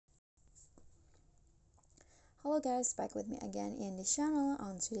Hello guys, back with me again in the channel.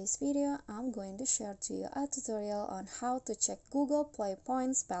 On today's video, I'm going to share to you a tutorial on how to check Google Play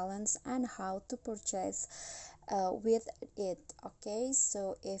points balance and how to purchase with it. Okay,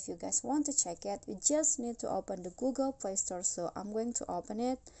 so if you guys want to check it, you just need to open the Google Play Store. So I'm going to open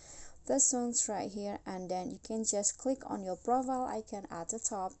it. This one's right here, and then you can just click on your profile icon at the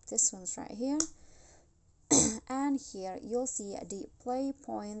top. This one's right here. And here you'll see the play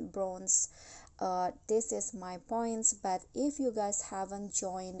point bronze. This is my points, but if you guys haven't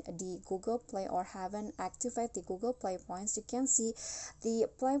joined the Google Play or haven't activated the Google Play points, you can see the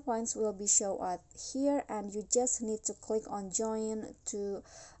play points will be shown up here, and you just need to click on join to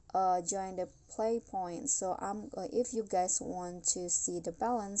join the play points. So if you guys want to see the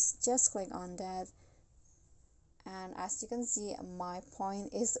balance, just click on that, and as you can see, my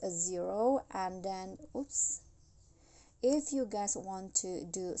point is a 0. And then if you guys want to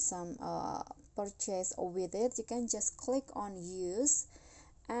do some purchase with it, you can just click on use,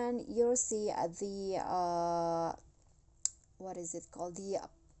 and you'll see the what is it called, the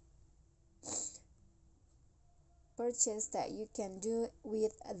purchase that you can do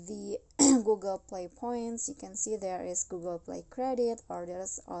with the Google Play points. You can see there is Google Play credit, or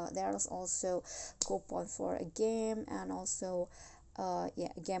there's also coupon for a game, and also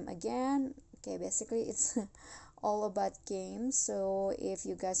game again. Okay, basically it's all about games. So if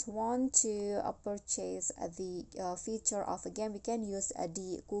you guys want to purchase the feature of a game, you can use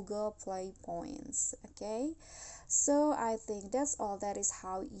the Google Play points. Okay, so I think that's all. That is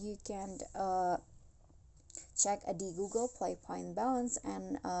how you can check the Google Play point balance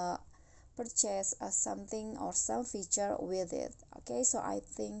and purchase something or some feature with it. Okay, so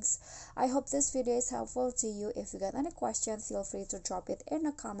I hope this video is helpful to you. If you got any questions, feel free to drop it in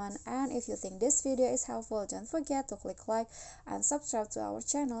a comment, and if you think this video is helpful, don't forget to click like and subscribe to our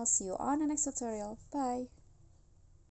channel. See you on the next tutorial. Bye.